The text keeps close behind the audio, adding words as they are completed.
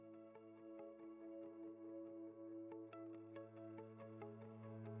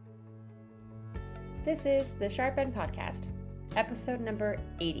This is the Sharp End Podcast, episode number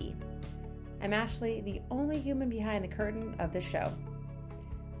 80. I'm Ashley, the only human behind the curtain of this show.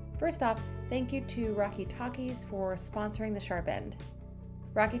 First off, thank you to Rocky Talkies for sponsoring the Sharp End.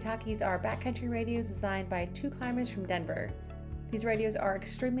 Rocky Talkies are backcountry radios designed by two climbers from Denver. These radios are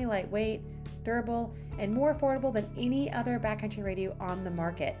extremely lightweight, durable, and more affordable than any other backcountry radio on the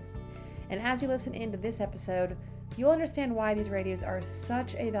market. And as you listen into this episode, you'll understand why these radios are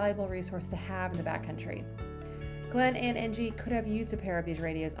such a valuable resource to have in the backcountry. Glenn and Enji could have used a pair of these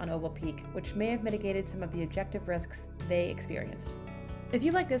radios on Oval Peak, which may have mitigated some of the objective risks they experienced. If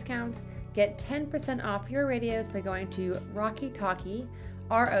you like discounts, get 10% off your radios by going to Rocky Talkie,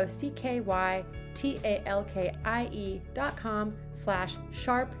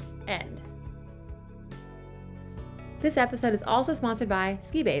 ROCKYTALKIE.com/sharpend. This episode is also sponsored by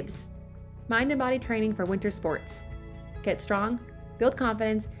Ski Babes, mind and body training for winter sports. Get strong, build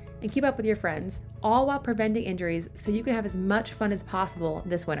confidence, and keep up with your friends, all while preventing injuries so you can have as much fun as possible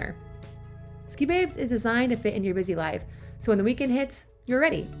this winter. Ski Babes is designed to fit in your busy life, so when the weekend hits, you're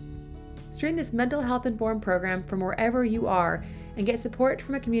ready. Stream this mental health informed program from wherever you are and get support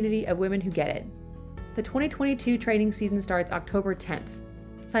from a community of women who get it. The 2022 training season starts October 10th.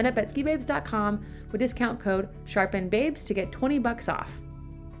 Sign up at skibabes.com with discount code SharpenBabes to get $20 off.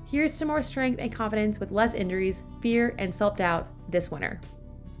 Here's to more strength and confidence with less injuries, fear, and self-doubt this winter.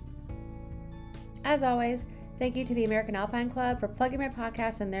 As always, thank you to the American Alpine Club for plugging my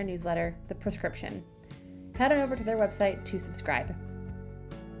podcast in their newsletter, The Prescription. Head on over to their website to subscribe.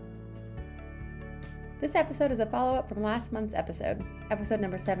 This episode is a follow-up from last month's episode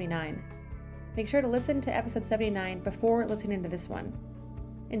number 79. Make sure to listen to episode 79 before listening to this one.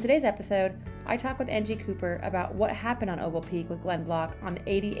 In today's episode, I talk with Enji Cooper about what happened on Oval Peak with Glenn Block on the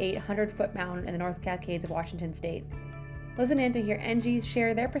 8,800-foot mountain in the North Cascades of Washington State. Listen in to hear Enji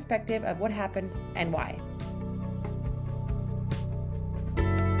share their perspective of what happened and why.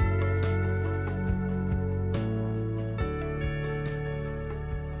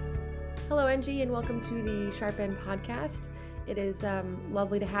 Hello, Enji, and welcome to the Sharp End Podcast. It is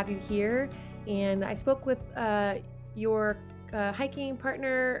lovely to have you here. And I spoke with your hiking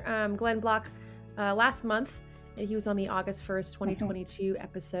partner, Glenn Block, last month. And he was on the August 1st, 2022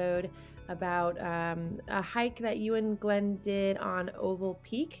 episode about a hike that you and Glenn did on Oval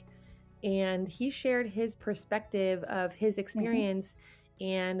Peak. And he shared his perspective of his experience.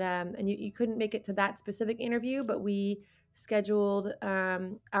 And you couldn't make it to that specific interview, but we scheduled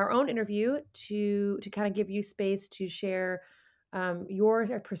our own interview to kind of give you space to share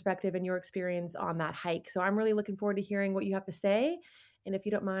your perspective and your experience on that hike. So I'm really looking forward to hearing what you have to say. And if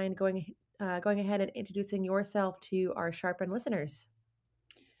you don't mind going ahead and introducing yourself to our Sharp End listeners.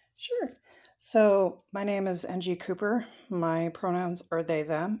 Sure. So my name is Enji Cooper. My pronouns are they,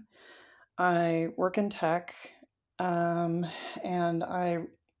 them. I work in tech, and I,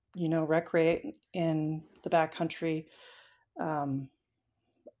 recreate in the backcountry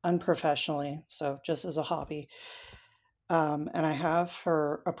unprofessionally, so just as a hobby. And I have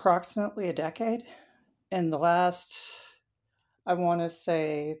for approximately a decade. In the last, I want to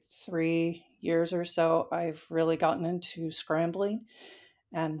say 3 years or so, I've really gotten into scrambling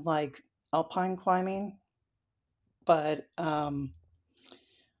and like alpine climbing, but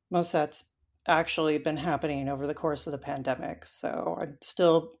most of that's actually been happening over the course of the pandemic. So I'm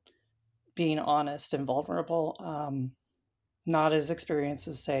still being honest and vulnerable, not as experienced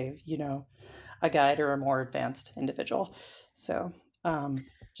as, say, a guide or a more advanced individual. So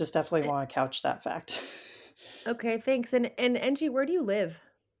just definitely want to couch that fact. Okay, thanks. And Enji, where do you live?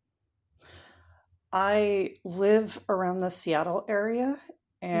 I live around the Seattle area,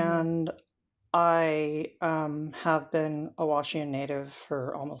 and I have been a Washington native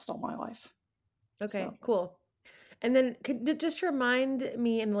for almost all my life. Okay, cool. And then could you just remind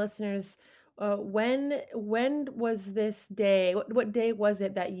me and the listeners, when was this day? What day was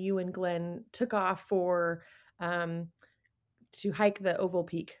it that you and Glenn took off for to hike the Oval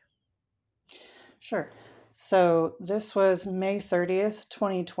Peak? Sure. So this was May 30th,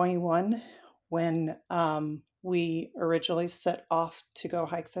 2021, when we originally set off to go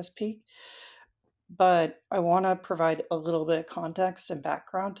hike this peak. But I want to provide a little bit of context and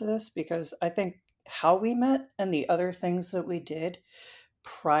background to this because I think how we met and the other things that we did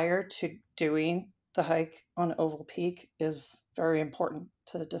prior to doing the hike on Oval Peak is very important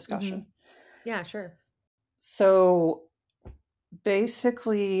to the discussion. Yeah, sure. So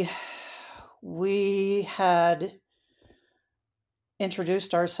basically, we had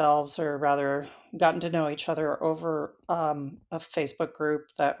introduced ourselves, or rather gotten to know each other over a Facebook group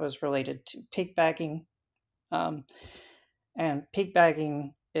that was related to peak bagging. And peak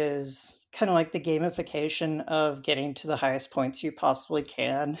bagging is kind of like the gamification of getting to the highest points you possibly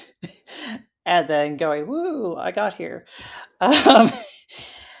can and then going, woo, I got here. Um,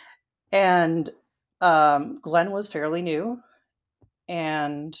 and Glenn was fairly new,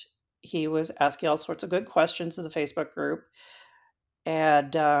 and he was asking all sorts of good questions in the Facebook group.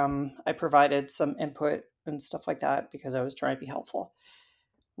 And I provided some input and stuff like that because I was trying to be helpful.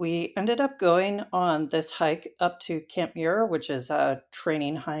 We ended up going on this hike up to Camp Muir, which is a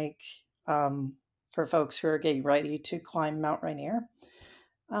training hike for folks who are getting ready to climb Mount Rainier.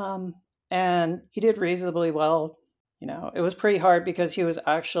 And he did reasonably well. You know, it was pretty hard because he was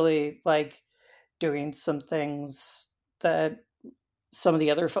actually like doing some things that some of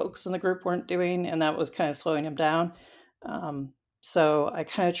the other folks in the group weren't doing, and that was kind of slowing him down. So I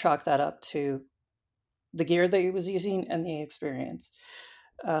kind of chalked that up to the gear that he was using and the experience,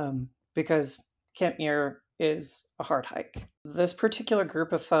 because Camp Muir is a hard hike. This particular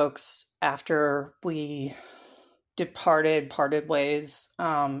group of folks, after we parted ways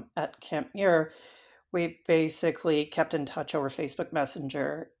at Camp Muir, we basically kept in touch over Facebook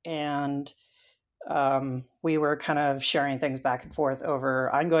Messenger, and we were kind of sharing things back and forth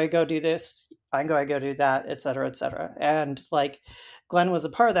over, I'm going to go do this, I'm going to go do that, et cetera, et cetera. And like Glenn was a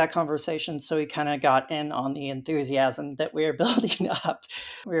part of that conversation, so he kind of got in on the enthusiasm that we were building up.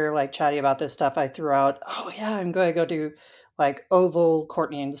 We were like chatting about this stuff. I threw out, oh yeah, I'm going to go do like Oval,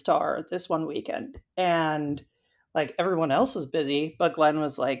 Courtney, and Star this one weekend. And like everyone else was busy, but Glenn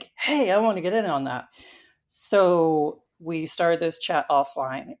was like, hey, I want to get in on that. So we started this chat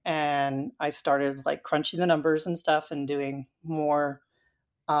offline, and I started like crunching the numbers and stuff and doing more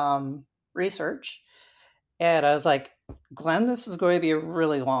research. And I was like, Glenn, this is going to be a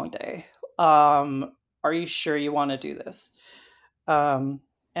really long day. Are you sure you want to do this? And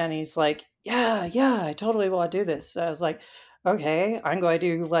he's like, yeah, I totally want to do this. So I was like, okay, I'm going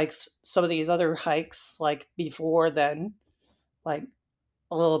to do like some of these other hikes like before then, like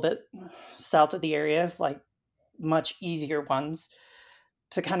a little bit south of the area, like much easier ones,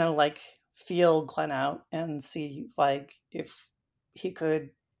 to kind of like feel Glenn out and see like if he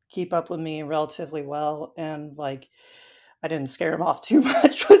could keep up with me relatively well, and like I didn't scare him off too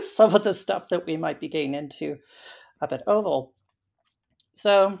much with some of the stuff that we might be getting into up at Oval.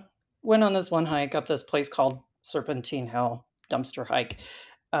 So went on this one hike up this place called Serpentine Hill, dumpster hike.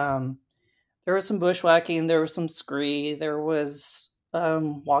 There was some bushwhacking, there was some scree, there was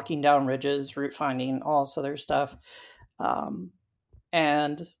walking down ridges, route finding, all this other stuff.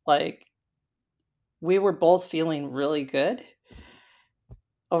 And like we were both feeling really good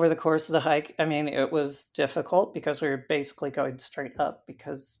over the course of the hike. I mean, it was difficult because we were basically going straight up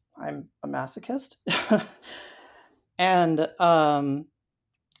because I'm a masochist. And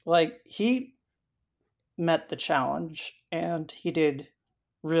like he met the challenge and he did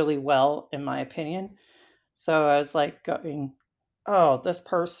really well in my opinion. So I was like going, oh, this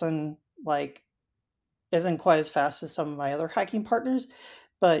person like isn't quite as fast as some of my other hiking partners,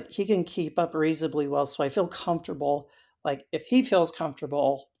 but he can keep up reasonably well. So I feel comfortable, like if he feels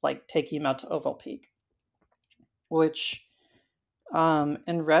comfortable, like taking him out to Oval Peak, which in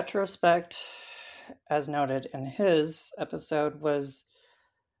retrospect, as noted in his episode, was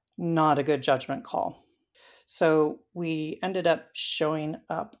not a good judgment call. So we ended up showing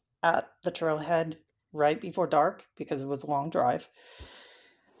up at the trailhead right before dark because it was a long drive.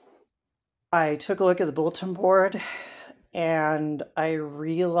 I took a look at the bulletin board and I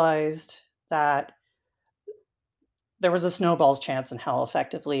realized that there was a snowball's chance in hell,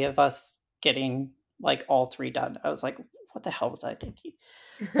 effectively, of us getting like all three done. I was like, what the hell was I thinking?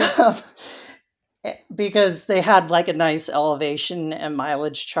 Because they had like a nice elevation and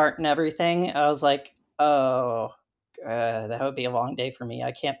mileage chart and everything. I was like, oh, that would be a long day for me.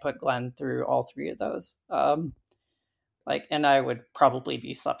 I can't put Glenn through all three of those. Like, and I would probably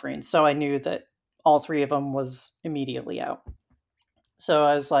be suffering. So I knew that all three of them was immediately out. So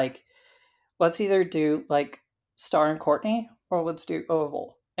I was like, let's either do like Star and Courtney or let's do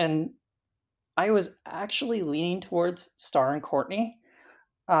Oval. And I was actually leaning towards Star and Courtney.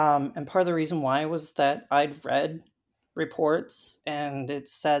 And part of the reason why was that I'd read reports and it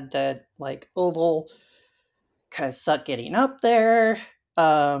said that like Oval kind of sucked getting up there.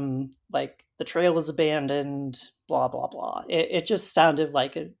 Like the trail was abandoned, blah, blah, blah. It just sounded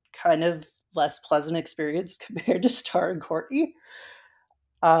like a kind of less pleasant experience compared to Star and Courtney.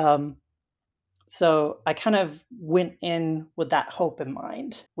 So I kind of went in with that hope in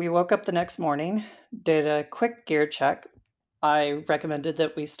mind. We woke up the next morning, did a quick gear check. I recommended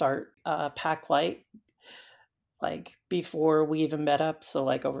that we start pack light like before we even met up, so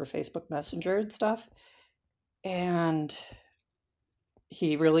like over Facebook Messenger and stuff. And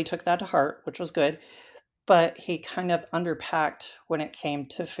he really took that to heart, which was good. But he kind of underpacked when it came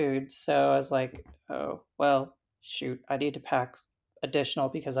to food. So I was like, oh, well, shoot, I need to pack additional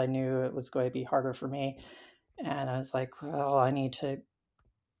because I knew it was going to be harder for me. And I was like, well, I need to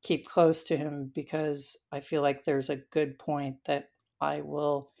keep close to him because I feel like there's a good point that I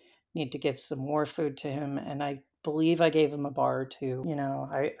will need to give some more food to him. And I believe I gave him a bar too.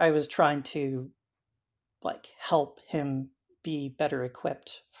 I was trying to like help him be better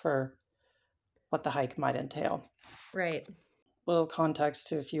equipped for what the hike might entail. Right. Little context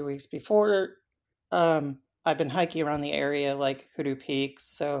to a few weeks before, I've been hiking around the area like Hoodoo Peak,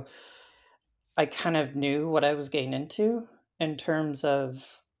 so I kind of knew what I was getting into in terms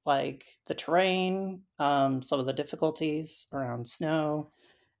of like the terrain, some of the difficulties around snow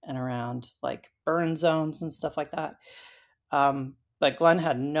and around like burn zones and stuff like that. But Glenn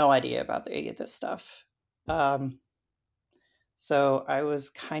had no idea about any of this stuff. Um, so I was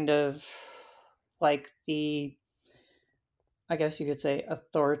kind of like the, I guess you could say,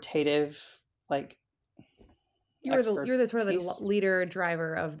 authoritative, like You were the sort of the expertise. leader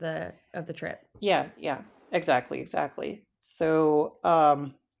driver of the trip. Yeah, yeah, exactly, exactly. So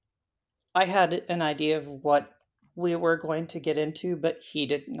I had an idea of what we were going to get into, but he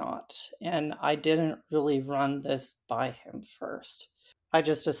did not. And I didn't really run this by him first. I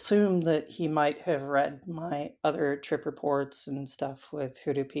just assumed that he might have read my other trip reports and stuff with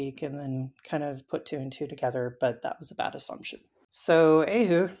Hoodoo Peak and then kind of put two and two together, but that was a bad assumption. So,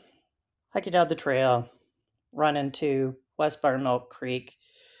 Ahu, hiking down the trail, run into West Buttermilk Creek,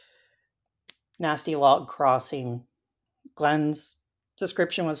 nasty log crossing. Glenn's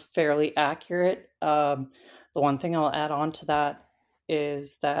description was fairly accurate. The one thing I'll add on to that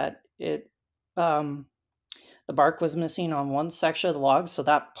is that the bark was missing on one section of the log, so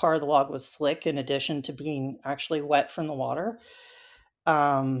that part of the log was slick in addition to being actually wet from the water.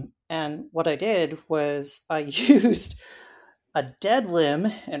 And what I did was I used a dead limb.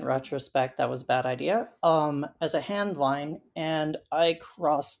 In retrospect, that was a bad idea. As a hand line, and I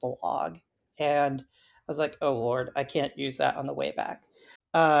crossed the log, and I was like, "Oh Lord, I can't use that on the way back."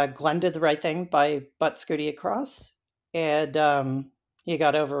 Glenn did the right thing by butt scooty across, and he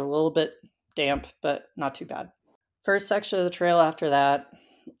got over a little bit damp, but not too bad. First section of the trail after that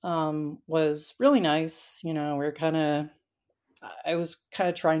was really nice. We were kind of I was kind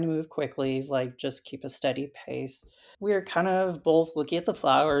of trying to move quickly, like just keep a steady pace. We were kind of both looking at the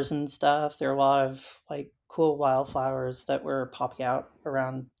flowers and stuff. There are a lot of like cool wildflowers that were popping out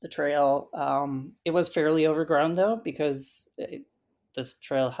around the trail. It was fairly overgrown though, because this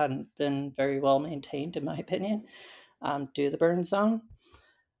trail hadn't been very well maintained, in my opinion, due to the burn zone.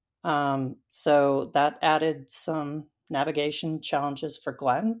 So that added some navigation challenges for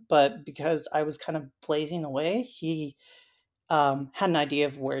Glenn, but because I was kind of blazing the way, he had an idea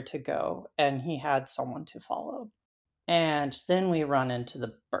of where to go and he had someone to follow. And then we run into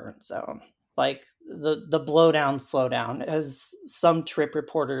the burn zone, like the blowdown slowdown, as some trip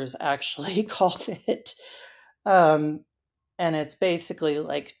reporters actually called it. Um, and it's basically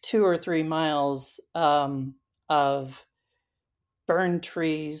like 2 or 3 miles of burn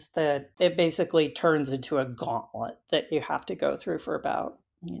trees that it basically turns into a gauntlet that you have to go through for about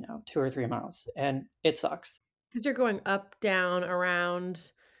 2 or 3 miles, and it sucks. Because you're going up, down,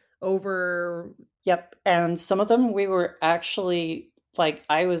 around, over. Yep, and some of them we were actually like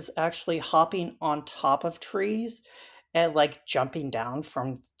I was actually hopping on top of trees and like jumping down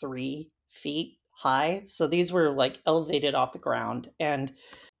from 3 feet high. So these were like elevated off the ground, and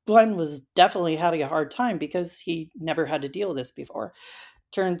Glenn was definitely having a hard time because he never had to deal with this before.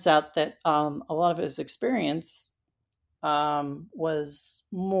 Turns out that a lot of his experience was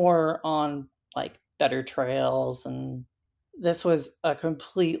more on like better trails, and this was a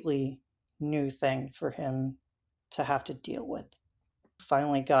completely new thing for him to have to deal with.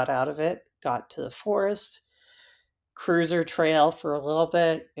 Finally got out of it, got to the forest, cruiser trail for a little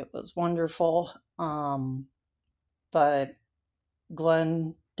bit. It was wonderful. But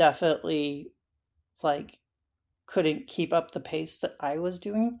Glenn definitely like couldn't keep up the pace that I was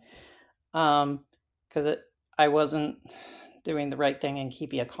doing. Because I wasn't doing the right thing and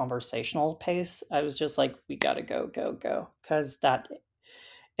keeping a conversational pace. I was just like, we gotta go, go, go, because that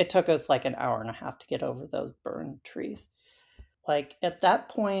it took us like an hour and a half to get over those burned trees. Like at that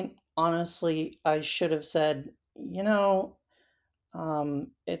point, honestly, I should have said,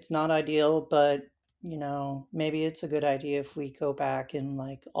 it's not ideal, but maybe it's a good idea if we go back and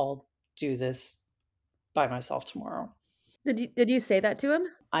like I'll do this by myself tomorrow. Did you say that to him?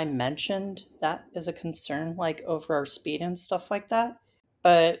 I mentioned that as a concern, like over our speed and stuff like that.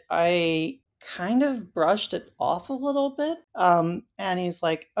 But I kind of brushed it off a little bit. And he's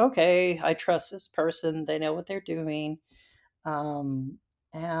like, okay, I trust this person. They know what they're doing. Um,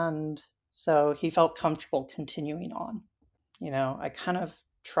 and so he felt comfortable continuing on. I kind of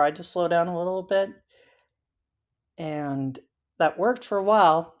tried to slow down a little bit, and that worked for a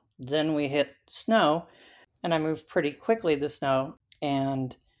while. Then we hit snow, and I moved pretty quickly to snow.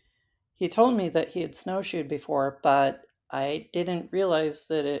 And he told me that he had snowshoed before, but I didn't realize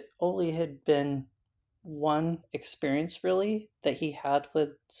that it only had been one experience really that he had with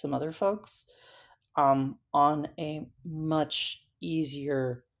some other folks, on a much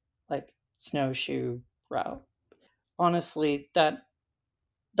easier, like, snowshoe route. Honestly, that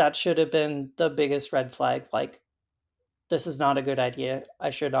should have been the biggest red flag. Like, this is not a good idea.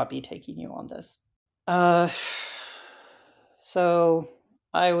 I should not be taking you on this. Uh, so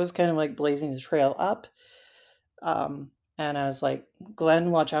I was kind of like blazing the trail up. And I was like,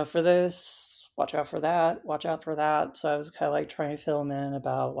 Glenn, watch out for this, watch out for that, watch out for that. So I was kind of like trying to fill him in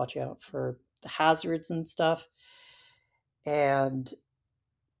about watching out for the hazards and stuff. And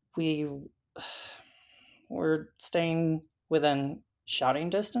we were staying within shouting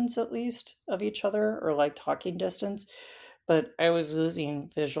distance, at least, of each other, or like talking distance. But I was losing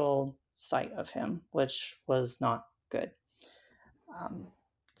visual sight of him, which was not good. Um,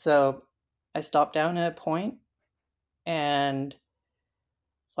 so I stopped down at a point, and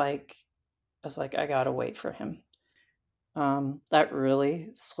like I was like, I gotta wait for him. That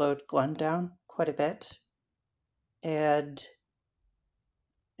really slowed Glenn down quite a bit. And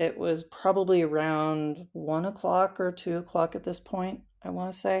it was probably around 1 o'clock or 2 o'clock at this point, I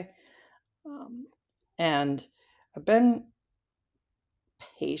want to say. Um, and I've been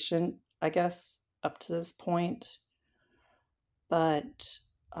patient, I guess, up to this point. But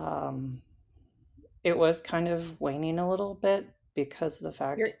um, it was kind of waning a little bit because of the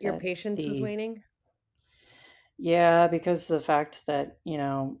Your fact your that patience was the waning? yeah, because of the fact that,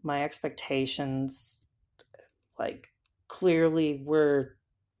 my expectations, like, clearly were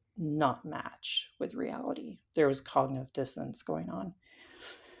not matched with reality. There was cognitive dissonance going on.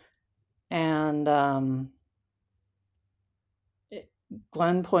 And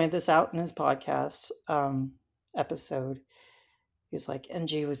Glenn pointed this out in his podcast episode. He's like,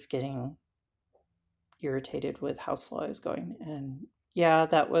 Enji was getting irritated with how slow I was going. And yeah,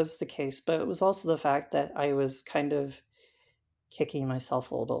 that was the case. But it was also the fact that I was kind of kicking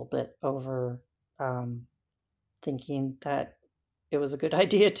myself a little bit over, thinking that it was a good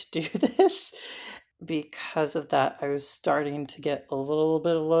idea to do this. Because of that, I was starting to get a little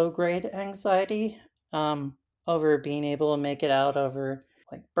bit of low grade anxiety, over being able to make it out over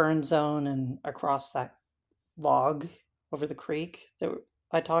like burn zone and across that log over the creek that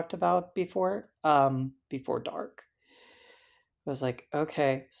I talked about before dark. I was like,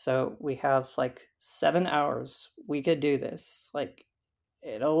 okay, so we have like 7 hours. We could do this. Like,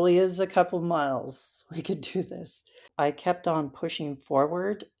 it only is a couple miles. We could do this. I kept on pushing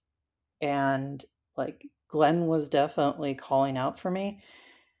forward, and like Glenn was definitely calling out for me.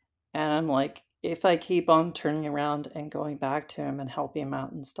 And I'm like, if I keep on turning around and going back to him and helping him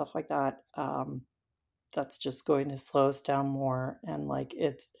out and stuff like that, that's just going to slow us down more. And like,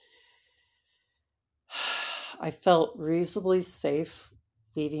 I felt reasonably safe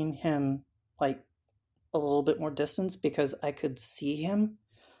leaving him like a little bit more distance because I could see him.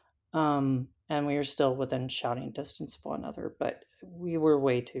 And we were still within shouting distance of one another, but we were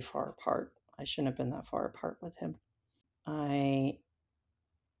way too far apart. I shouldn't have been that far apart with him. I,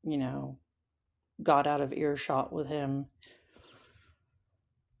 you know, got out of earshot with him,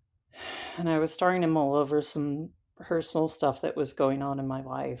 and I was starting to mull over some personal stuff that was going on in my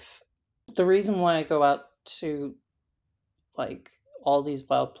life. The reason why I go out to like all these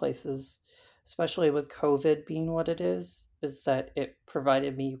wild places, especially with COVID being what it is that it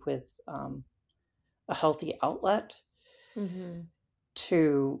provided me with a healthy outlet Mm-hmm.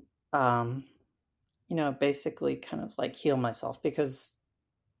 to, um, basically kind of like heal myself because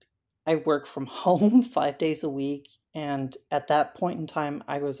I work from home 5 days a week. And at that point in time,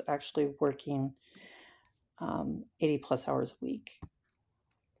 I was actually working 80 plus hours a week,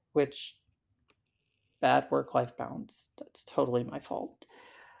 which bad work life balance. That's totally my fault.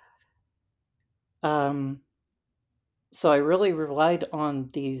 Um, so I really relied on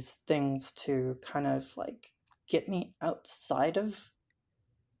these things to kind of like get me outside of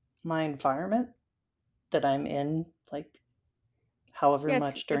my environment that I'm in, like however Yeah,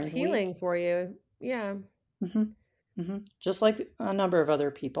 much it's during the healing week. for you. Yeah. Hmm. Just like a number of other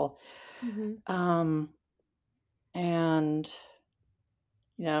people. Mm-hmm. Um, and,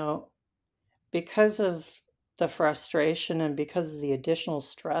 you know, because of the frustration and because of the additional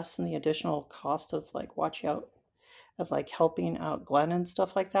stress and the additional cost of like watching out of like helping out Glenn and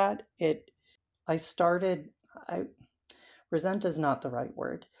stuff like that, I started I resent is not the right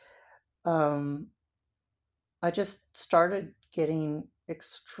word. Um I just started getting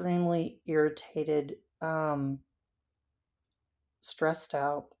extremely irritated, stressed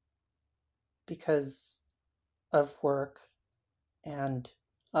out because of work and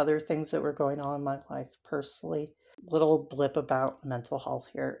other things that were going on in my life personally. Little blip about mental health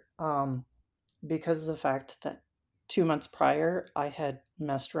here. Because of the fact that 2 months prior I had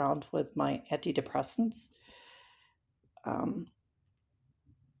messed around with my antidepressants. Um,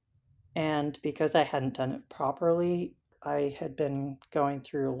 and because I hadn't done it properly, I had been going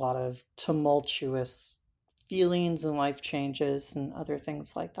through a lot of tumultuous feelings and life changes and other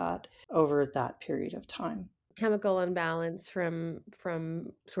things like that over that period of time. Chemical imbalance from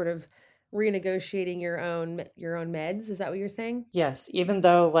sort of renegotiating your own meds. Is that what you're saying? Yes, even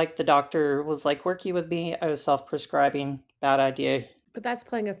though like the doctor was like working with me, I was self-prescribing. Bad idea. But that's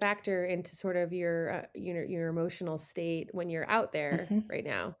playing a factor into sort of your emotional state when you're out there Hmm. right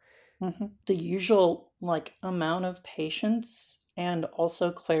now. The usual like amount of patience and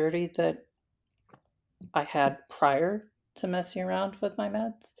also clarity that I had prior to messing around with my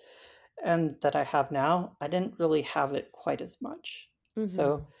meds and that I have now, I didn't really have it quite as much. Mhm.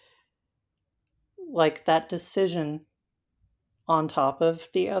 So, like that decision on top of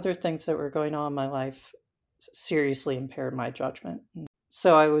the other things that were going on in my life seriously impaired my judgment.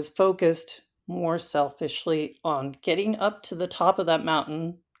 So, I was focused more selfishly on getting up to the top of that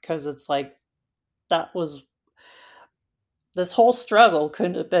mountain because it's like that was this whole struggle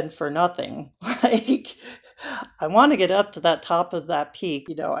couldn't have been for nothing. Like, I want to get up to that top of that peak.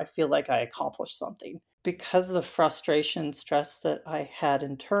 I feel like I accomplished something. Because of the frustration, stress that I had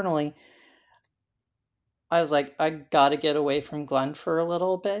internally, I was like, I gotta get away from Glenn for a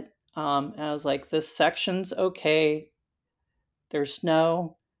little bit. And I was like, this section's okay. There's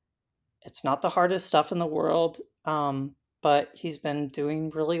snow. It's not the hardest stuff in the world. But he's been doing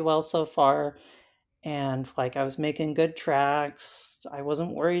really well so far. And like I was making good tracks. I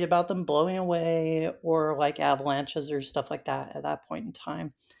wasn't worried about them blowing away or like avalanches or stuff like that at that point in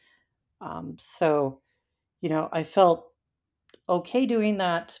time. So, I felt okay doing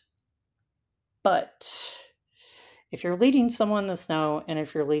that, but if you're leading someone in the snow and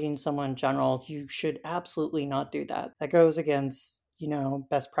if you're leading someone in general, you should absolutely not do that. That goes against,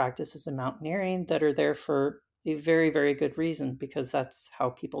 best practices in mountaineering that are there for a very, very good reason because that's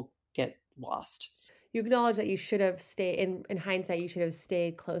how people get lost. You acknowledge that you should have stayed in hindsight, you should have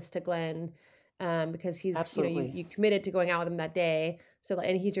stayed close to Glenn, because he's, you Absolutely. you committed to going out with him that day. So, like,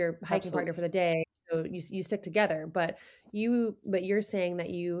 and he's your hiking partner for Absolutely. the day. So you stick together. But you're saying that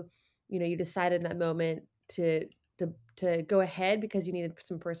you decided in that moment to go ahead because you needed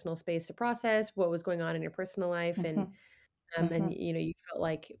some personal space to process what was going on in your personal life, and Hmm. Hmm. you felt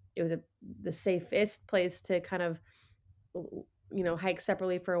like it was the safest place to kind of hike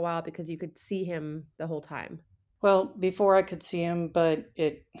separately for a while because you could see him the whole time. Well, before I could see him, but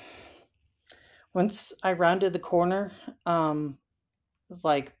once I rounded the corner, um,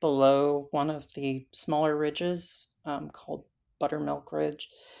 like below one of the smaller ridges, called Buttermilk Ridge,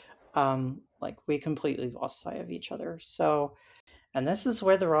 like we completely lost sight of each other. So, and this is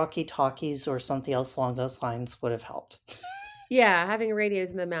where the Rocky Talkies or something else along those lines would have helped. Yeah, having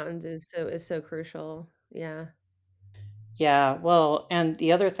radios in the mountains is so crucial. Yeah. Yeah, well, and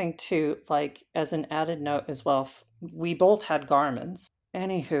the other thing too, like as an added note as well, we both had Garmin's.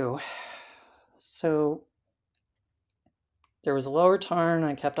 Anywho, so there was a lower tarn.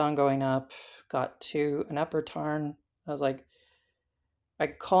 I kept on going up, got to an upper tarn. I was like, I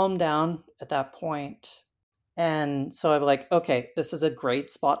calmed down at that point. And so I'm like, okay, this is a great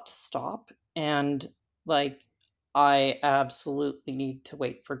spot to stop. And like, I absolutely need to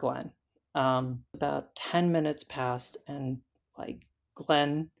wait for Glenn. About 10 minutes passed, and like,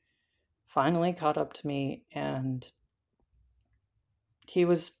 Glenn finally caught up to me, and he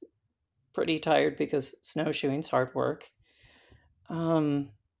was pretty tired because snowshoeing's hard work.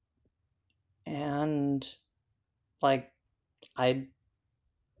 Um, and like, I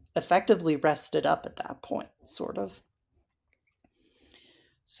effectively rested up at that point, sort of.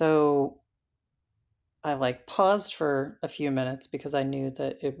 So I like paused for a few minutes because I knew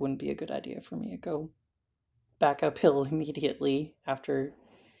that it wouldn't be a good idea for me to go back uphill immediately after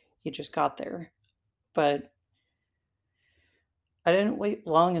he just got there. But I didn't wait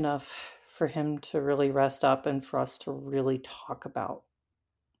long enough for him to really rest up and for us to really talk about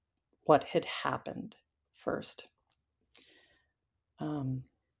what had happened first. Um,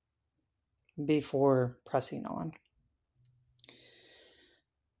 before pressing on.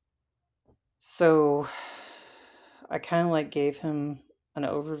 So I kind of like gave him an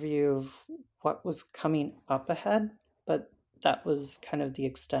overview of what was coming up ahead, but that was kind of the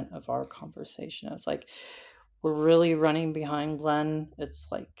extent of our conversation. I was like, we're really running behind Glenn. It's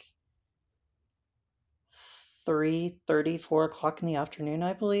like 3:30, 4 o'clock in the afternoon,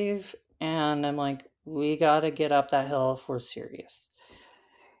 I believe. And I'm like, we got to get up that hill if we're serious.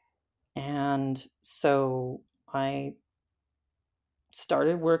 And so I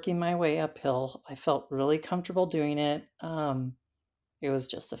started working my way uphill. I felt really comfortable doing it. It was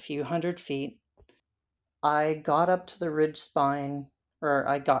just a few hundred feet. I got up to the ridge spine, or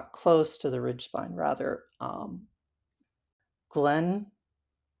I got close to the ridge spine, rather. Glenn,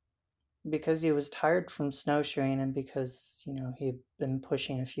 because he was tired from snowshoeing and because, he'd been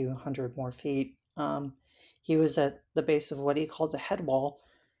pushing a few hundred more feet, he was at the base of what he called the head wall.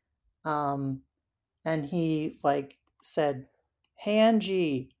 And he, like, said, "Hey,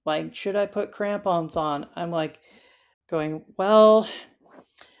 Enji, like, should I put crampons on?" I'm like, going, "Well,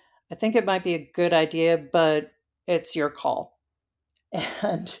 I think it might be a good idea, but it's your call."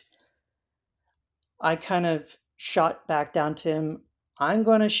 And I kind of shot back down to him. I'm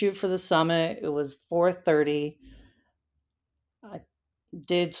going to shoot for the summit. It was 4:30. I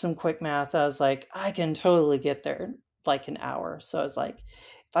did some quick math. I was like, I can totally get there in like an hour. So I was like,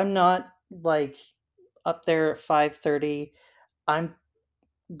 if I'm not like up there at 5:30, I'm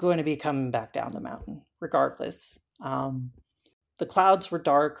going to be coming back down the mountain regardless. The clouds were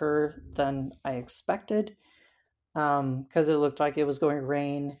darker than I expected because it looked like it was going to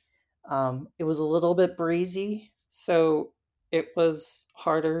rain. It was a little bit breezy, so it was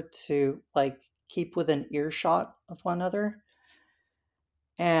harder to like keep within earshot of one another.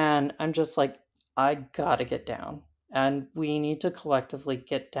 And I'm just like, I gotta get down, and we need to collectively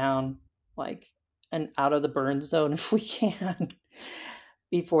get down, like, and out of the burn zone if we can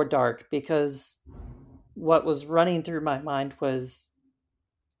before dark, because what was running through my mind was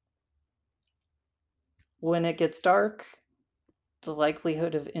when it gets dark, the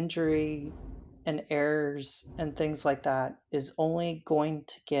likelihood of injury and errors and things like that is only going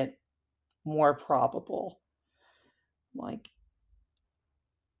to get more probable. Like,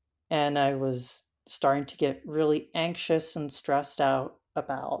 and I was starting to get really anxious and stressed out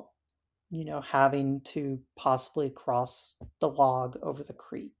about, having to possibly cross the log over the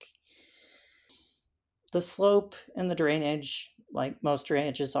creek. The slope and the drainage, like most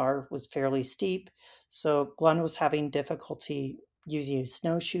drainages are, was fairly steep. So Glenn was having difficulty using his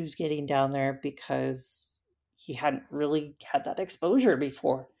snowshoes getting down there because he hadn't really had that exposure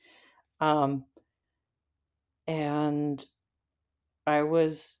before. Um, and I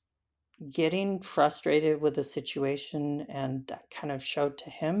was getting frustrated with the situation, and that kind of showed to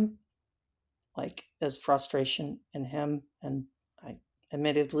him, like, as frustration in him. And I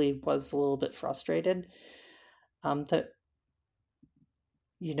admittedly was a little bit frustrated that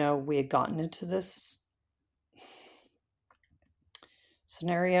we had gotten into this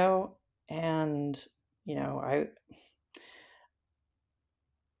scenario. And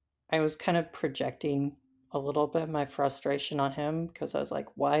I was kind of projecting a little bit of my frustration on him because I was like,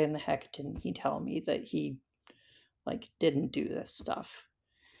 why in the heck didn't he tell me that he like didn't do this stuff?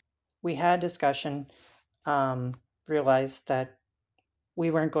 We had a discussion, realized that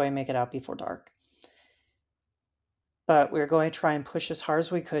we weren't going to make it out before dark, but we were going to try and push as hard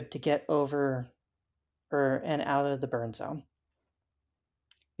as we could to get over and out of the burn zone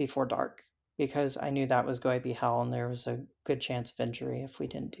before dark, because I knew that was going to be hell and there was a good chance of injury if we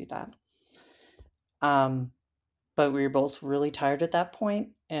didn't do that. But we were both really tired at that point,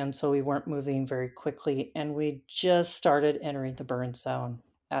 and so we weren't moving very quickly, and we just started entering the burn zone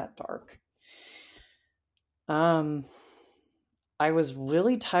at dark. I was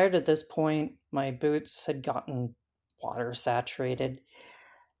really tired at this point. My boots had gotten water saturated,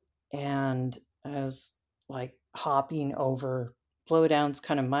 and I was like hopping over blowdowns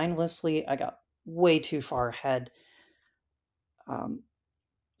kind of mindlessly. I got way too far ahead.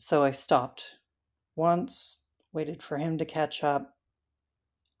 So I stopped once, waited for him to catch up.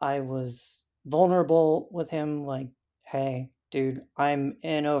 I was vulnerable with him, like, hey, dude, I'm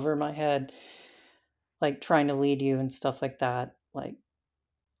in over my head, like trying to lead you and stuff like that. Like,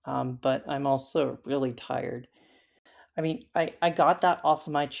 but I'm also really tired. I mean, I got that off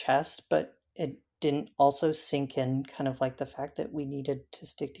of my chest, but it didn't also sink in, kind of like the fact that we needed to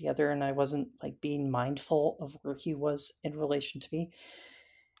stick together, and I wasn't like being mindful of where he was in relation to me.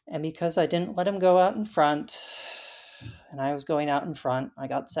 And because I didn't let him go out in front, and I was going out in front, I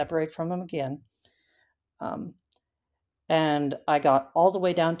got separated from him again. And I got all the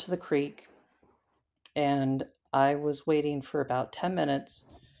way down to the creek, And I was waiting for about 10 minutes.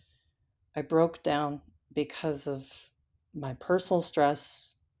 I broke down because of my personal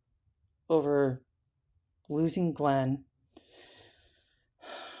stress over losing Glenn.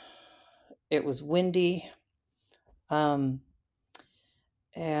 It was windy. Um,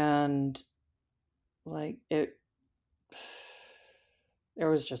 and like it, there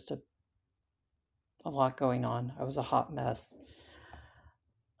was just a lot going on. I was a hot mess.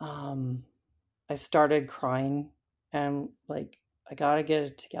 Um, I started crying and like, I gotta get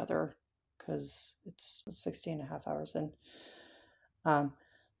it together because it's 16 and a half hours in. Um,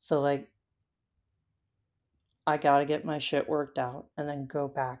 so like, I gotta get my shit worked out and then go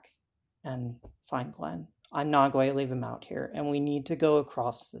back and find Glenn. I'm not going to leave him out here, and we need to go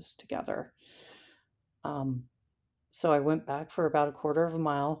across this together. Um, so I went back for about a quarter of a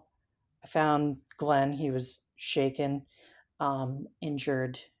mile. I found Glenn. He was shaken,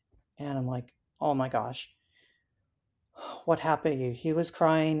 injured, and I'm like, oh my gosh, what happened to you? He was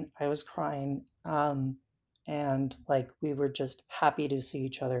crying. I was crying. And like we were just happy to see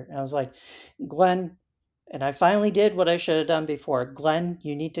each other. And I was like, Glenn, and I finally did what I should have done before. Glenn,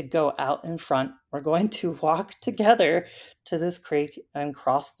 you need to go out in front. We're going to walk together to this creek and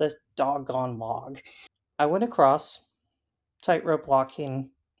cross this doggone log. I went across, tightrope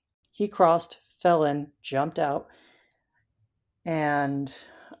walking. He crossed, fell in, jumped out, and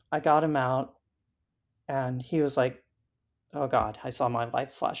I got him out. And he was like, oh God, I saw my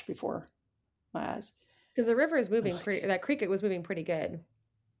life flash before my eyes. Because the river is I'm moving like, pretty, that creek, it was moving pretty good.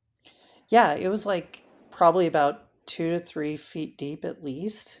 yeah, it was like probably about 2 to 3 feet deep at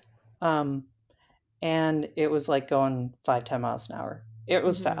least. Um, and it was like going 5, 10 miles an hour. It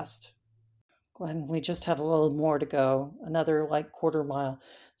was Hmm. fast. Glenn, we just have a little more to go, another like quarter mile.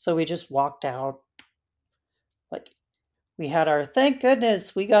 So we just walked out. Like we had our thank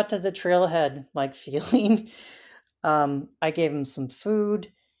goodness we got to the trailhead like feeling. I gave him some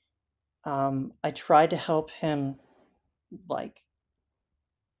food. I tried to help him like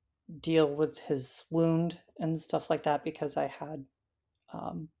deal with his wound and stuff like that because I had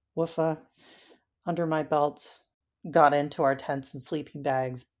Woofa under my belt, got into our tents and sleeping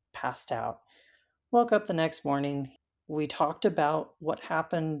bags, passed out. Woke up the next morning. We talked about what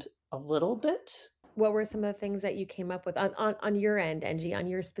happened a little bit. What were some of the things that you came up with on your end, Engie, on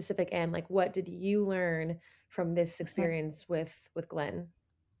your specific end? Like, what did you learn from this Mhm. experience with Glenn?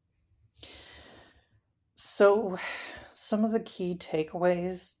 So, some of the key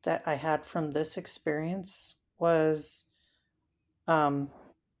takeaways that I had from this experience was um,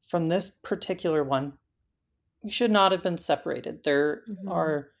 from this particular one, we should not have been separated.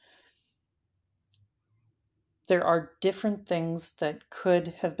 Hmm. There are different things that could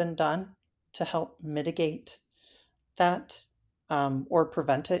have been done to help mitigate that or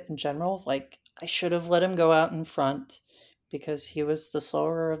prevent it in general. Like, I should have let him go out in front because he was the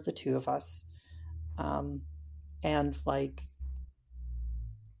slower of the two of us. Um, and like,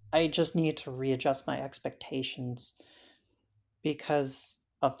 I just need to readjust my expectations because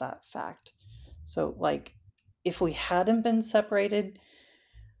of that fact. So, like, if we hadn't been separated,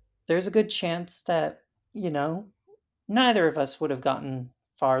 there's a good chance that, you know, neither of us would have gotten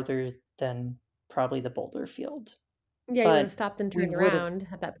farther than probably the boulder field. Yeah, you would have But stopped and we turned would have, around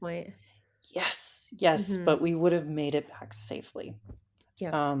at that point. yes, Hmm. but we would have made it back safely.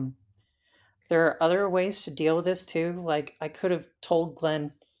 Yep. Um, there are other ways to deal with this too. Like, I could have told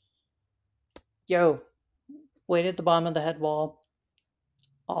Glenn, yo, wait at the bottom of the head wall.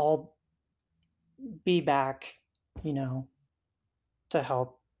 I'll be back, you know, to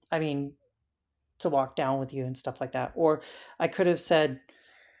help. I mean, to walk down with you and stuff like that. Or I could have said,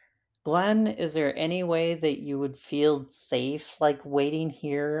 Glenn, is there any way that you would feel safe, like waiting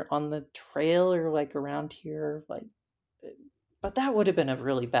here on the trail or like around here? Like, but that would have been a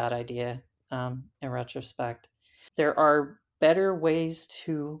really bad idea in retrospect. There are better ways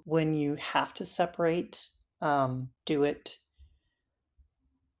to, when you have to separate, do it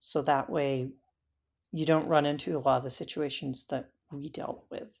so that way you don't run into a lot of the situations that we dealt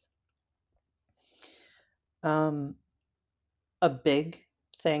with. Um, a big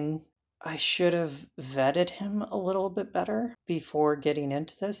thing, I should have vetted him a little bit better before getting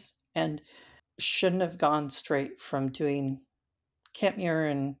into this and shouldn't have gone straight from doing Camp Muir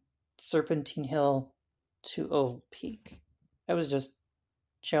and Serpentine Hill to Oval Peak. I was just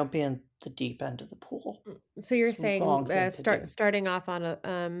jumping in the deep end of the pool. So you're It's the wrong saying thing to do. starting off on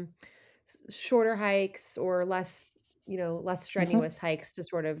a shorter hikes or less, less Hmm. strenuous hikes to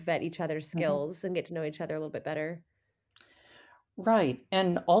sort of vet each other's Hmm. skills and get to know each other a little bit better. Right.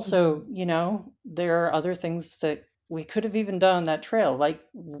 And also, Hmm. there are other things that we could have even done on that trail. Like,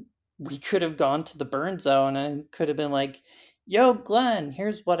 we could have gone to the burn zone and could have been like, yo, Glenn,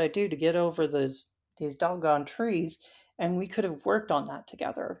 here's what I do to get over these doggone trees. And we could have worked on that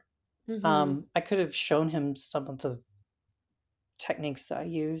together. Mm-hmm. I could have shown him some of the techniques I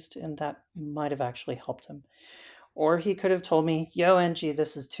used, and that might have actually helped him. Or he could have told me, yo, Enji,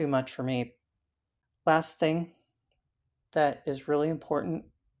 this is too much for me. Last thing that is really important,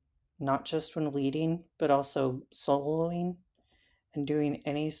 not just when leading, but also soloing and doing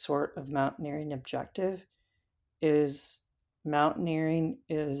any sort of mountaineering objective, is mountaineering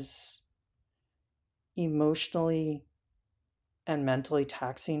is emotionally and mentally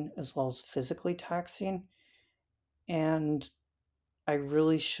taxing as well as physically taxing. And I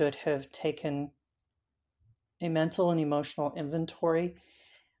really should have taken a mental and emotional inventory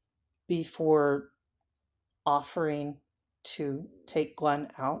before offering to take Glenn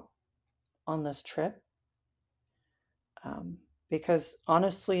out on this trip. Because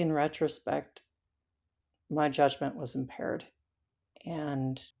honestly, in retrospect, my judgment was impaired.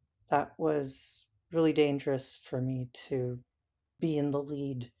 And that was really dangerous for me to be in the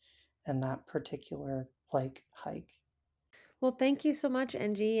lead in that particular hike. Well, thank you so much,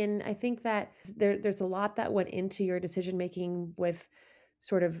 Enji. And I think that there's a lot that went into your decision making with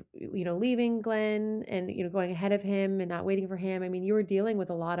sort of, leaving Glenn and, going ahead of him and not waiting for him. I mean, you were dealing with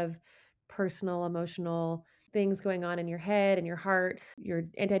a lot of personal, emotional things going on in your head and your heart, your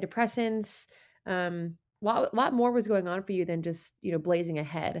antidepressants. Lot more was going on for you than just, blazing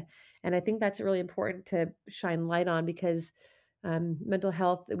ahead. And I think that's really important to shine light on because mental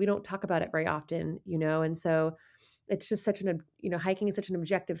health, we don't talk about it very often, and so it's just such hiking is such an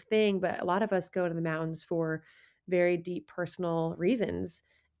objective thing, but a lot of us go to the mountains for very deep personal reasons.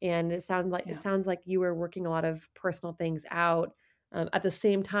 And it Yeah. sounds like you were working a lot of personal things out at the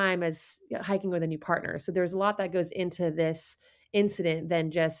same time as hiking with a new partner. So there's a lot that goes into this incident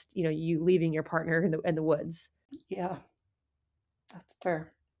than just, you leaving your partner in the woods. Yeah, that's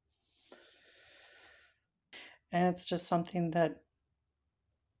fair. And it's just something that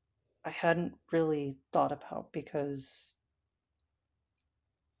I hadn't really thought about because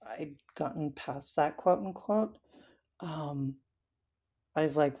I'd gotten past that, quote unquote. Um,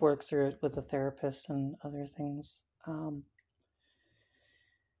 I've worked through it with a therapist and other things.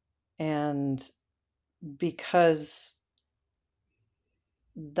 And because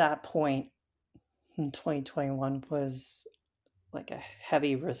that point in 2021 was a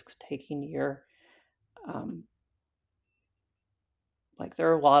heavy risk taking year, um,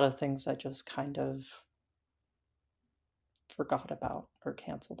 there are a lot of things I just kind of forgot about or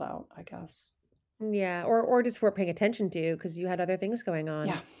canceled out, I guess. Yeah, or just weren't paying attention to because you had other things going Yeah. on.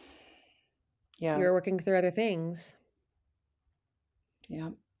 You Yeah. were working through other things. Yeah.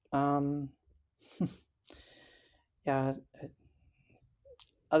 Um, yeah.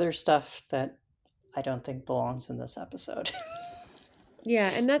 Other stuff that I don't think belongs in this episode. Yeah,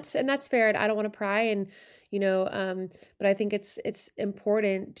 and that's fair. And I don't want to pry and but I think it's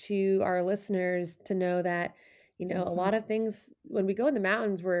important to our listeners to know that, a Mm-hmm. lot of things when we go in the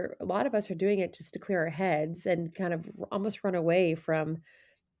mountains where a lot of us are doing it just to clear our heads and kind of almost run away from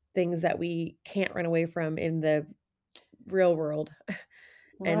things that we can't run away from in the real world.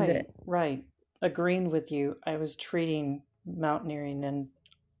 And Right, right. Agreeing with you, I was treating mountaineering, and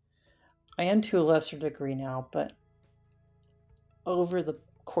I am to a lesser degree now, but over the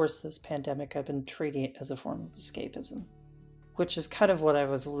course of this pandemic, I've been treating it as a form of escapism, which is kind of what I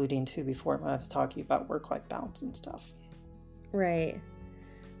was alluding to before when I was talking about work-life balance and stuff. right.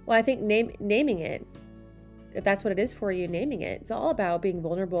 Well, I think naming it, if that's what it is for you, naming it. It's all about being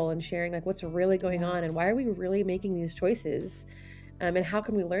vulnerable and sharing what's really going Yeah. on and why are we really making these choices, and how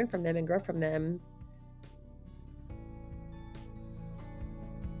can we learn from them and grow from them.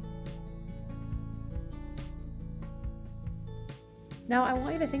 Now, I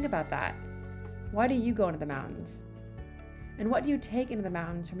want you to think about that. Why do you go into the mountains? And what do you take into the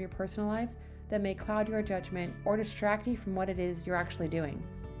mountains from your personal life that may cloud your judgment or distract you from what it is you're actually doing?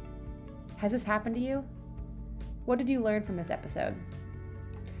 Has this happened to you? What did you learn from this episode?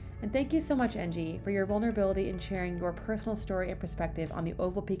 And thank you so much, Enji, for your vulnerability in sharing your personal story and perspective on the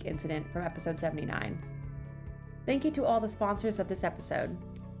Oval Peak incident from episode 79. Thank you to all the sponsors of this episode: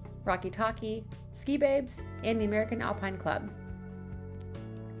 Rocky Talkie, Ski Babes, and the American Alpine Club.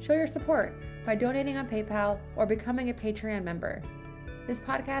 Show your support by donating on PayPal or becoming a Patreon member. This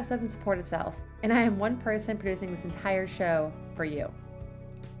podcast doesn't support itself, and I am one person producing this entire show for you.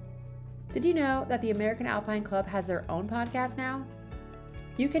 Did you know that the American Alpine Club has their own podcast now?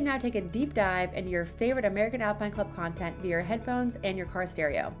 You can now take a deep dive into your favorite American Alpine Club content via your headphones and your car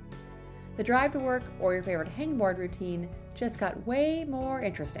stereo. The drive to work or your favorite hangboard routine just got way more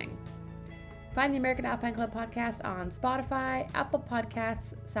interesting. Find the American Alpine Club podcast on Spotify, Apple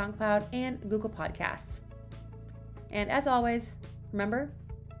Podcasts, SoundCloud, and Google Podcasts. And as always, remember,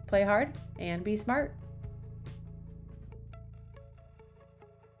 play hard and be smart.